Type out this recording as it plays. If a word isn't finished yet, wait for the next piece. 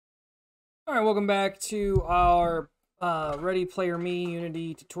All right, welcome back to our ReadyPlayerMe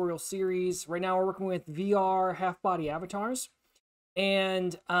Unity tutorial series. Right now we're working with VR half-body avatars.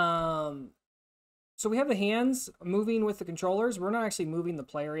 And so we have the hands moving with the controllers. We're not actually moving the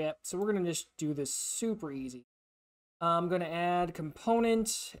player yet, so we're going to just do this super easy. I'm going to add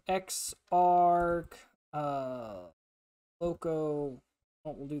component, X, arc, loco. Oh,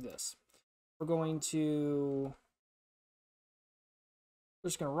 we'll do this. We're just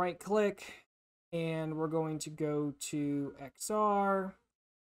going to right-click. And we're going to go to XR.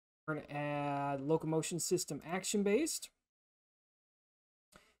 We're going to add locomotion system action based.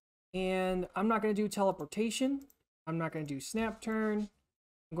 And I'm not going to do teleportation. I'm not going to do snap turn.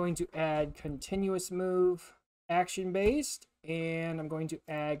 I'm going to add continuous move action based. And I'm going to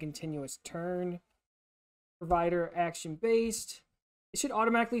add continuous turn provider action based. It should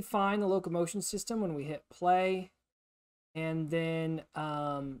automatically find the locomotion system when we hit play. And then,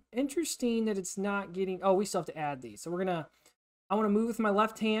 interesting that it's not getting, we still have to add these. So I want to move with my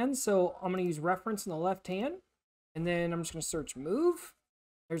left hand. So I'm going to use reference in the left hand. And then I'm just going to search move.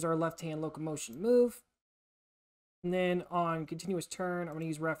 There's our left hand locomotion move. And then on continuous turn, I'm going to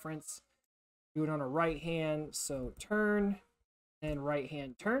use reference. Do it on a right hand. So turn and right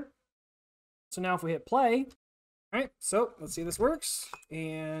hand turn. So now if we hit play, all right, so let's see if this works.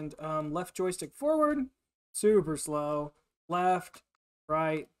 And left joystick forward, super slow. Left,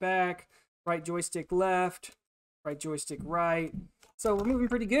 right, back, right joystick left, right joystick right. So we're moving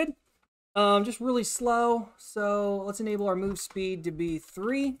pretty good. Just really slow. So let's enable our move speed to be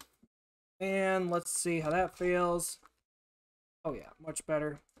 3. And let's see how that feels. Oh yeah, much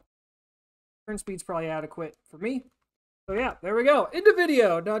better. Turn speed's probably adequate for me. So yeah, there we go. End of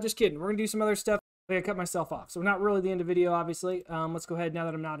video. No, just kidding. We're gonna do some other stuff. I cut myself off. So not really the end of video, obviously. Let's go ahead now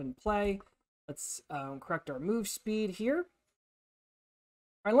that I'm not in play. Let's correct our move speed here.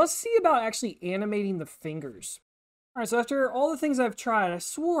 All right, let's see about actually animating the fingers. All right, so after all the things I've tried, I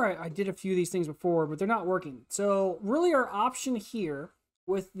swore I did a few of these things before, but they're not working. So really our option here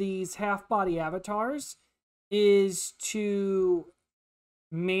with these half-body avatars is to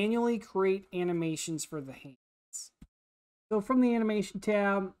manually create animations for the hands. So from the animation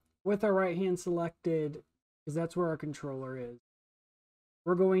tab, with our right hand selected, because that's where our controller is,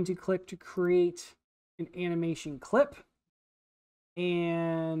 we're going to click to create an animation clip.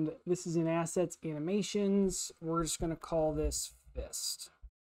 And this is in assets animations. We're just going to call this fist.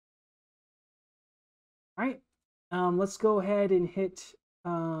 All right. Let's go ahead and hit,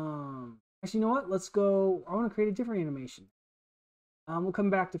 actually, you know what? Let's go, I want to create a different animation. We'll come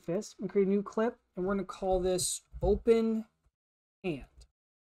back to fist and create a new clip, and we're going to call this open hand.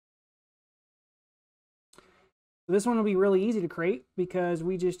 So this one will be really easy to create because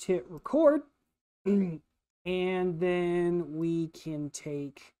we just hit record. And then we can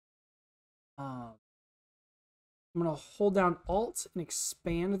take, I'm going to hold down Alt and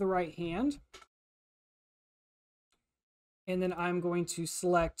expand the right hand. And then I'm going to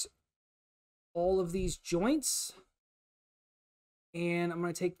select all of these joints. And I'm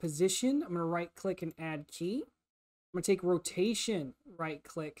going to take position. I'm going to right click and add key. I'm going to take rotation, right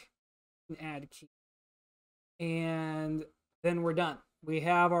click and add key. And then we're done. We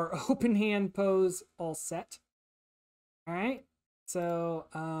have our open hand pose all set. All right, so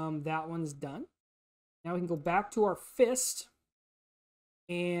that one's done. Now we can go back to our fist,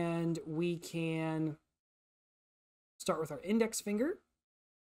 and we can start with our index finger,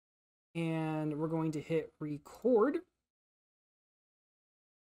 and we're going to hit record.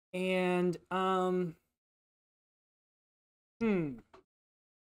 And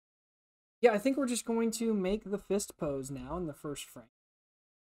yeah, I think we're just going to make the fist pose now in the first frame.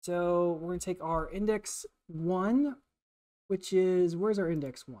 So we're going to take our index 1, which is, where's our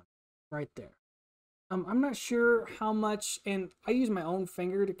index 1? Right there. I'm not sure how much, and I use my own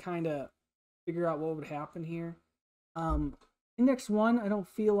finger to kind of figure out what would happen here. Index 1, I don't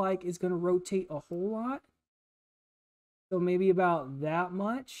feel like is going to rotate a whole lot. So maybe about that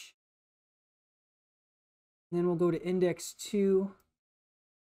much. And then we'll go to index 2.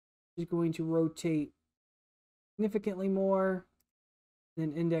 Is going to rotate significantly more.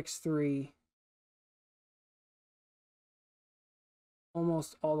 Then index 3.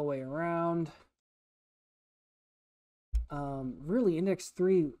 Almost all the way around. Really, index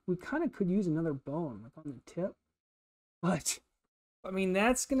 3, we kind of could use another bone, like on the tip. But, I mean,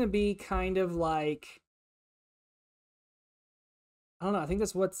 that's going to be kind of like, I don't know, I think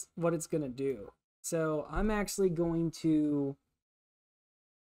that's what it's going to do. So I'm actually going to,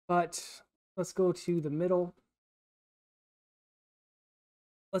 but let's go to the middle.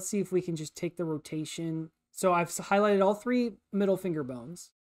 Let's see if we can just take the rotation. So I've highlighted all 3 middle finger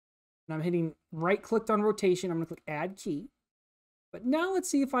bones. And I'm hitting right clicked on rotation. I'm going to click add key. But now let's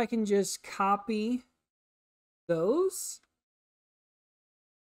see if I can just copy those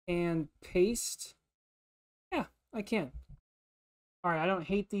and paste. Yeah, I can. All right, I don't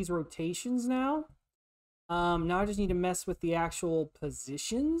hate these rotations now. Now I just need to mess with the actual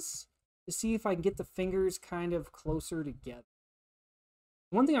positions to see if I can get the fingers kind of closer together.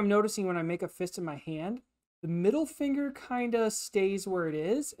 One thing I'm noticing when I make a fist in my hand, the middle finger kind of stays where it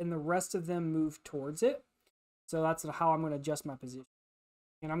is and the rest of them move towards it. So that's how I'm going to adjust my position.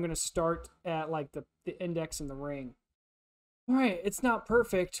 And I'm going to start at like the index and the ring. All right, it's not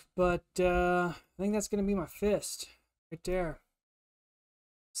perfect, but I think that's going to be my fist right there.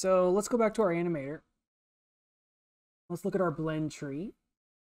 So let's go back to our animator. Let's look at our blend tree.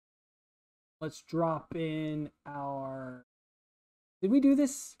 Let's drop in our... Did we do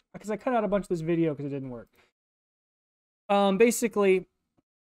this? Because I cut out a bunch of this video because it didn't work. Basically,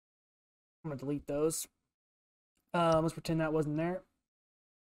 I'm going to delete those. Let's pretend that wasn't there.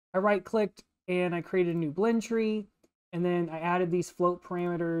 I right-clicked and I created a new blend tree. And then I added these float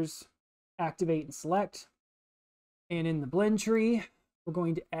parameters, activate and select. And in the blend tree, we're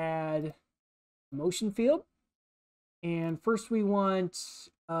going to add a motion field. And first we want,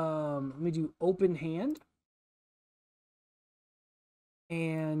 let me do open hand.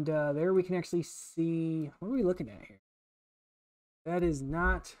 And there we can actually see, what are we looking at here? That is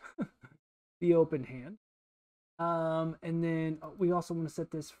not the open hand. And then we also want to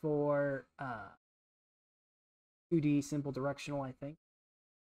set this for 2D simple directional, I think.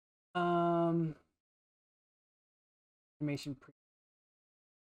 Animation pre.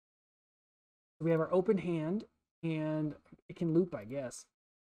 We have our open hand, and it can loop, I guess,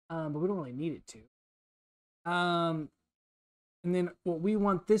 but we don't really need it to. And then what we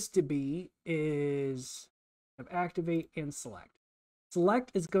want this to be is activate and select.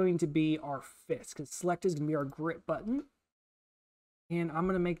 Select is going to be our fist, because select is going to be our grip button. And I'm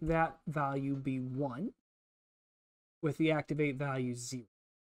going to make that value be 1 with the activate value 0.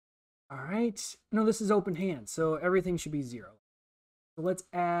 All right. No, this is open hand, so everything should be 0. So let's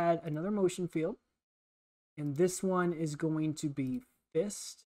add another motion field. And this one is going to be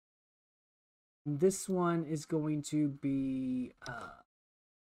fist. And this one is going to be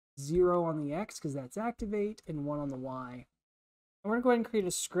 0 on the X because that's activate, and 1 on the Y. And we're going to go ahead and create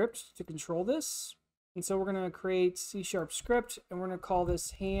a script to control this. And so we're going to create C# script, and we're going to call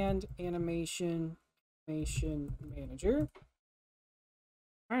this hand animation manager.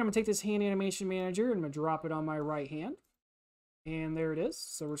 All right, I'm going to take this hand animation manager and I'm going to drop it on my right hand. And there it is.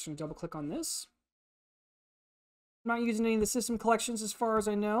 So we're just going to double click on this. I'm not using any of the system collections as far as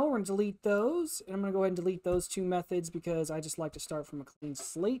I know. We're going to delete those. And I'm going to go ahead and delete those 2 methods because I just like to start from a clean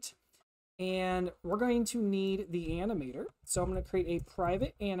slate. And we're going to need the animator. So I'm going to create a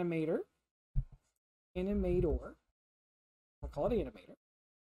private animator. Animator. I'll call it animator.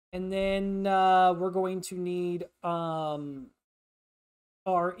 And then we're going to need our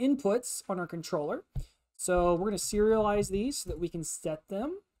inputs on our controller. So we're going to serialize these so that we can set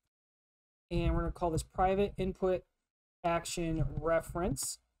them. And we're going to call this private input action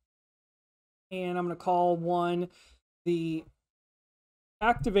reference. And I'm going to call one the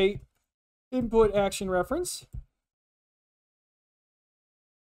activate input action reference.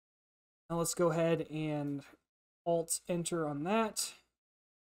 Now let's go ahead and Alt Enter on that.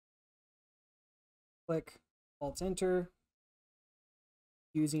 Click Alt Enter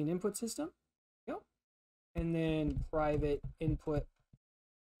using input system. Go. And then private input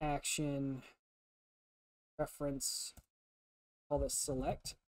action reference. Call this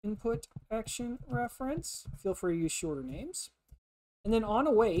select input action reference. Feel free to use shorter names. And then on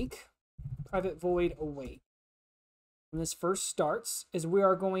awake, private void awake. When this first starts is we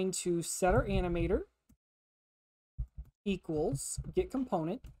are going to set our animator equals get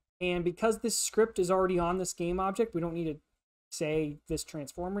component. And because this script is already on this game object, we don't need to say this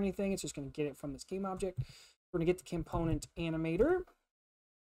transform or anything. It's just going to get it from this game object. We're going to get the component animator.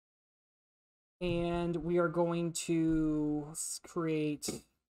 And we are going to create,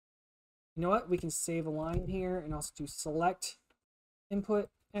 you know what? We can save a line here and also do select input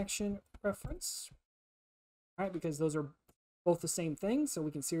action reference. All right, because those are both the same thing. So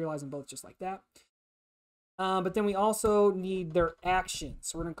we can serialize them both just like that. But then we also need their action.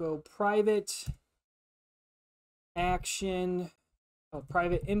 So we're going to go private action,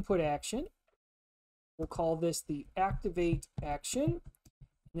 private input action. We'll call this the activate action.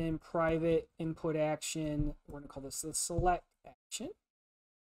 And then private input action, we're going to call this the select action.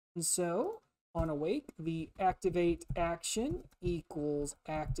 And so on awake, the activate action equals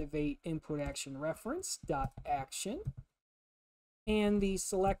activate input action reference dot action. and the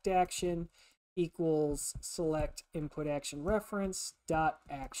select action equals select input action reference dot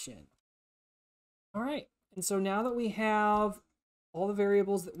action. All right, and so now that we have all the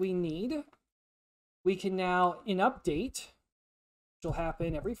variables that we need, we can now, in update, which will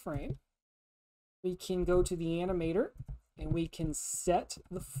happen every frame, we can go to the animator and we can set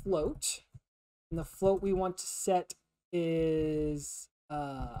the float. And the float we want to set is,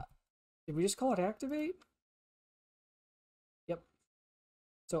 did we just call it activate? Yep.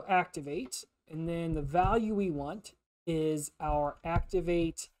 So activate. And then the value we want is our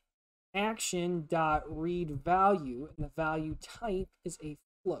activate action dot read value, and the value type is a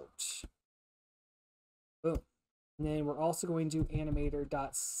float. Boom. And then we're also going to animator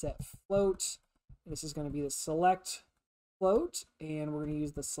dot set float. This is going to be the select float, and we're going to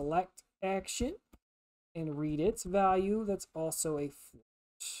use the select action and read its value. That's also a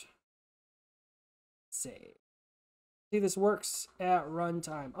float. Save. See, this works at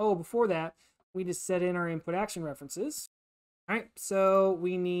runtime. Oh, before that, we just set in our input action references. All right, so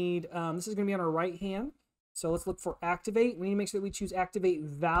we need, this is going to be on our right hand. So let's look for activate. We need to make sure that we choose activate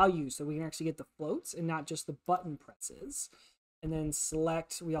value so we can actually get the floats and not just the button presses. And then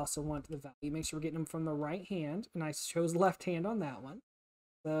select, we also want the value. Make sure we're getting them from the right hand. And I chose left hand on that one.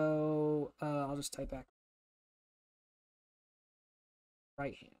 So I'll just type back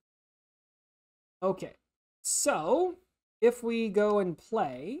right hand. Okay, so if we go and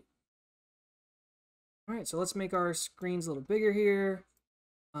play, all right, so let's make our screens a little bigger here.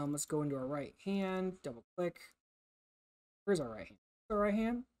 Let's go into our right hand, double click. Where's our right hand? Our right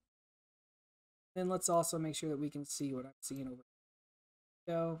hand. Then let's also make sure that we can see what I'm seeing over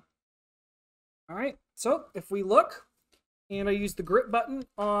here. Go. All right, so if we look, and I use the grip button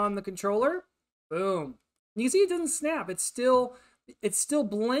on the controller, boom. You can see it doesn't snap. It's still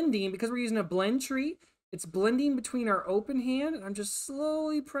blending because we're using a blend tree. It's blending between our open hand, and I'm just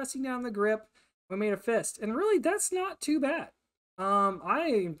slowly pressing down the grip. We made a fist, and really that's not too bad.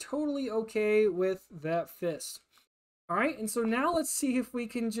 I am totally okay with that fist. All right, and so now let's see if we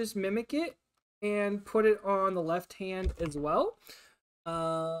can just mimic it and put it on the left hand as well.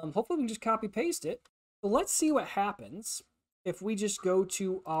 Hopefully we can just copy paste it. So let's see what happens if we just go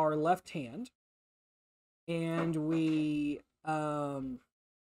to our left hand and we add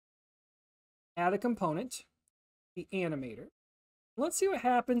a component, the animator. Let's see what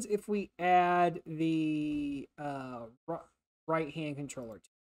happens if we add the right hand controller.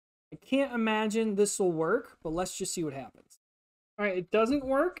 I can't imagine this will work, but let's just see what happens. All right, it doesn't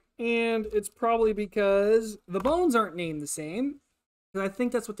work, and it's probably because the bones aren't named the same. I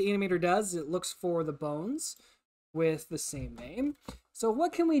think that's what the animator does. It looks for the bones with the same name. So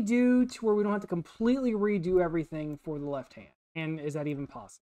what can we do to where we don't have to completely redo everything for the left hand? And is that even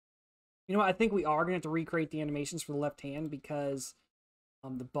possible? You know what? I think we are going to have to recreate the animations for the left hand because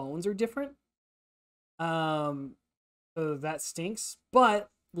the bones are different. So that stinks. But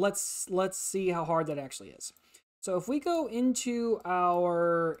let's see how hard that actually is. So if we go into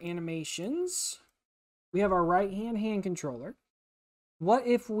our animations, we have our right hand controller. What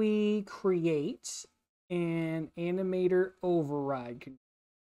if we create an animator override?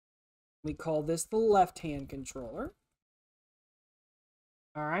 We call this the left hand controller.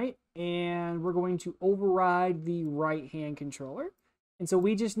 All right, and we're going to override the right hand controller. And so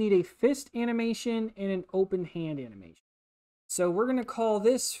we just need a fist animation and an open hand animation. So we're going to call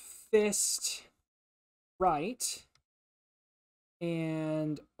this fist right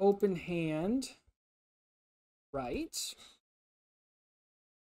and open hand right.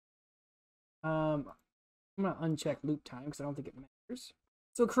 I'm going to uncheck loop time because I don't think it matters.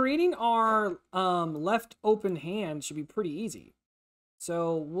 So creating our left open hand should be pretty easy.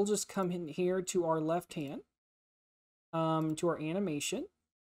 So we'll just come in here to our left hand, to our animation,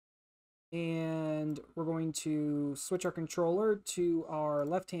 and we're going to switch our controller to our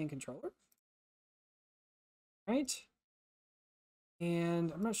left hand controller. Right?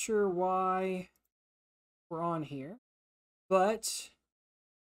 And I'm not sure why we're on here, but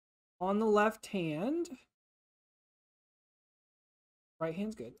on the left hand, right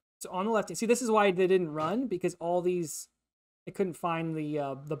hand's good. So on the left hand, see, this is why they didn't run, because all these, they couldn't find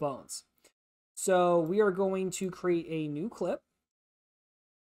the bones. So we are going to create a new clip,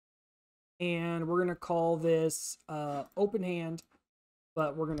 and we're going to call this open hand,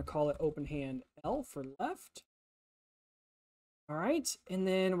 but we're going to call it open hand L for left. All right, and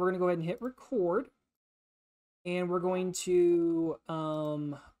then we're going to go ahead and hit record, and we're going to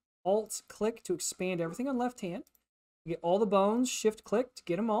Alt click to expand everything on left hand. Get all the bones, shift click to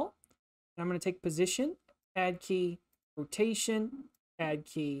get them all. And I'm going to take position, add key, rotation, add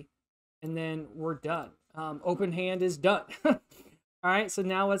key, and then we're done. Open hand is done. All right, so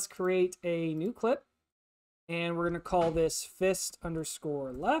now let's create a new clip. And we're going to call this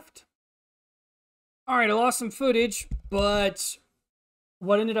fist_left. All right, I lost some footage, but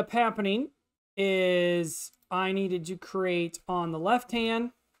what ended up happening is I needed to create on the left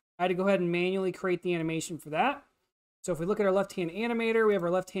hand. I had to go ahead and manually create the animation for that. So if we look at our left hand animator, we have our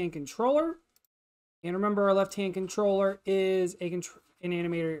left hand controller. And remember, our left hand controller is an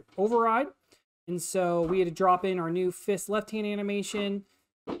animator override. And so we had to drop in our new fist left hand animation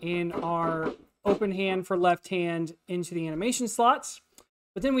and our open hand for left hand into the animation slots.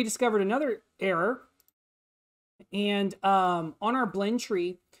 But then we discovered another error. And on our blend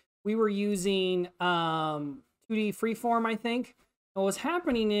tree, we were using 2D freeform, I think. And what was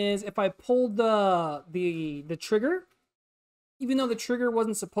happening is if I pulled the trigger, even though the trigger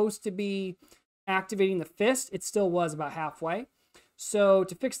wasn't supposed to be activating the fist, it still was about halfway. So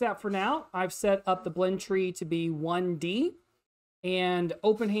to fix that for now, I've set up the blend tree to be 1D. And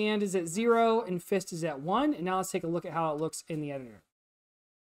open hand is at 0 and fist is at 1. And now let's take a look at how it looks in the editor.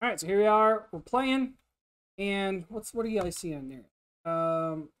 All right, so here we are. We're playing. And what do you guys see on there?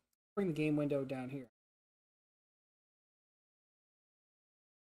 Bring the game window down here.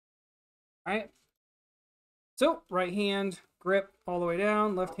 All right. So right hand grip all the way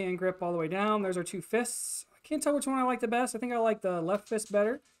down, left hand grip all the way down. There's our two fists. I can't tell which one I like the best. I think I like the left fist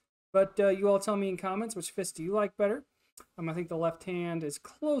better. But you all tell me in comments which fist do you like better. I think the left hand is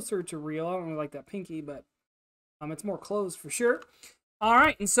closer to real. I don't really like that pinky, but it's more closed for sure. All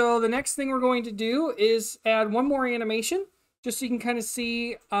right, and so the next thing we're going to do is add one more animation, just so you can kind of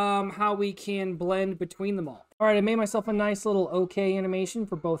see how we can blend between them all. All right, I made myself a nice little OK animation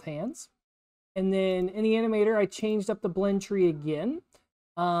for both hands. And then in the animator, I changed up the blend tree again.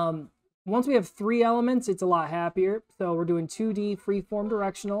 Once we have 3 elements, it's a lot happier. So we're doing 2D freeform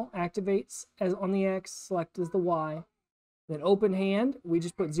directional, activates as on the X, select as the Y. Then open hand, we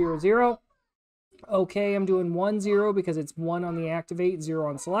just put 0, 0. Okay, I'm doing 1, 0 because it's 1 on the activate, 0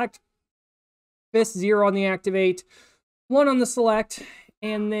 on select. Fist 0 on the activate, 1 on the select.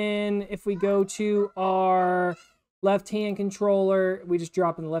 And then if we go to our left hand controller, we just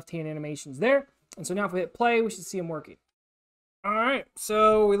drop in the left hand animations there. And so now if we hit play, we should see them working. All right,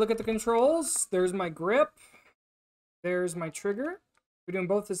 so we look at the controls. There's my grip. There's my trigger. We're doing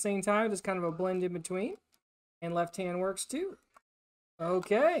both at the same time, just kind of a blend in between. And left hand works too.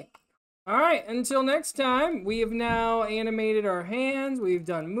 Okay. All right, until next time, we have now animated our hands. We've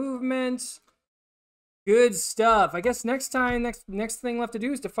done movements. Good stuff. I guess next time, next thing left to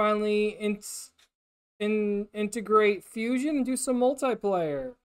do is to finally integrate Fusion and do some multiplayer.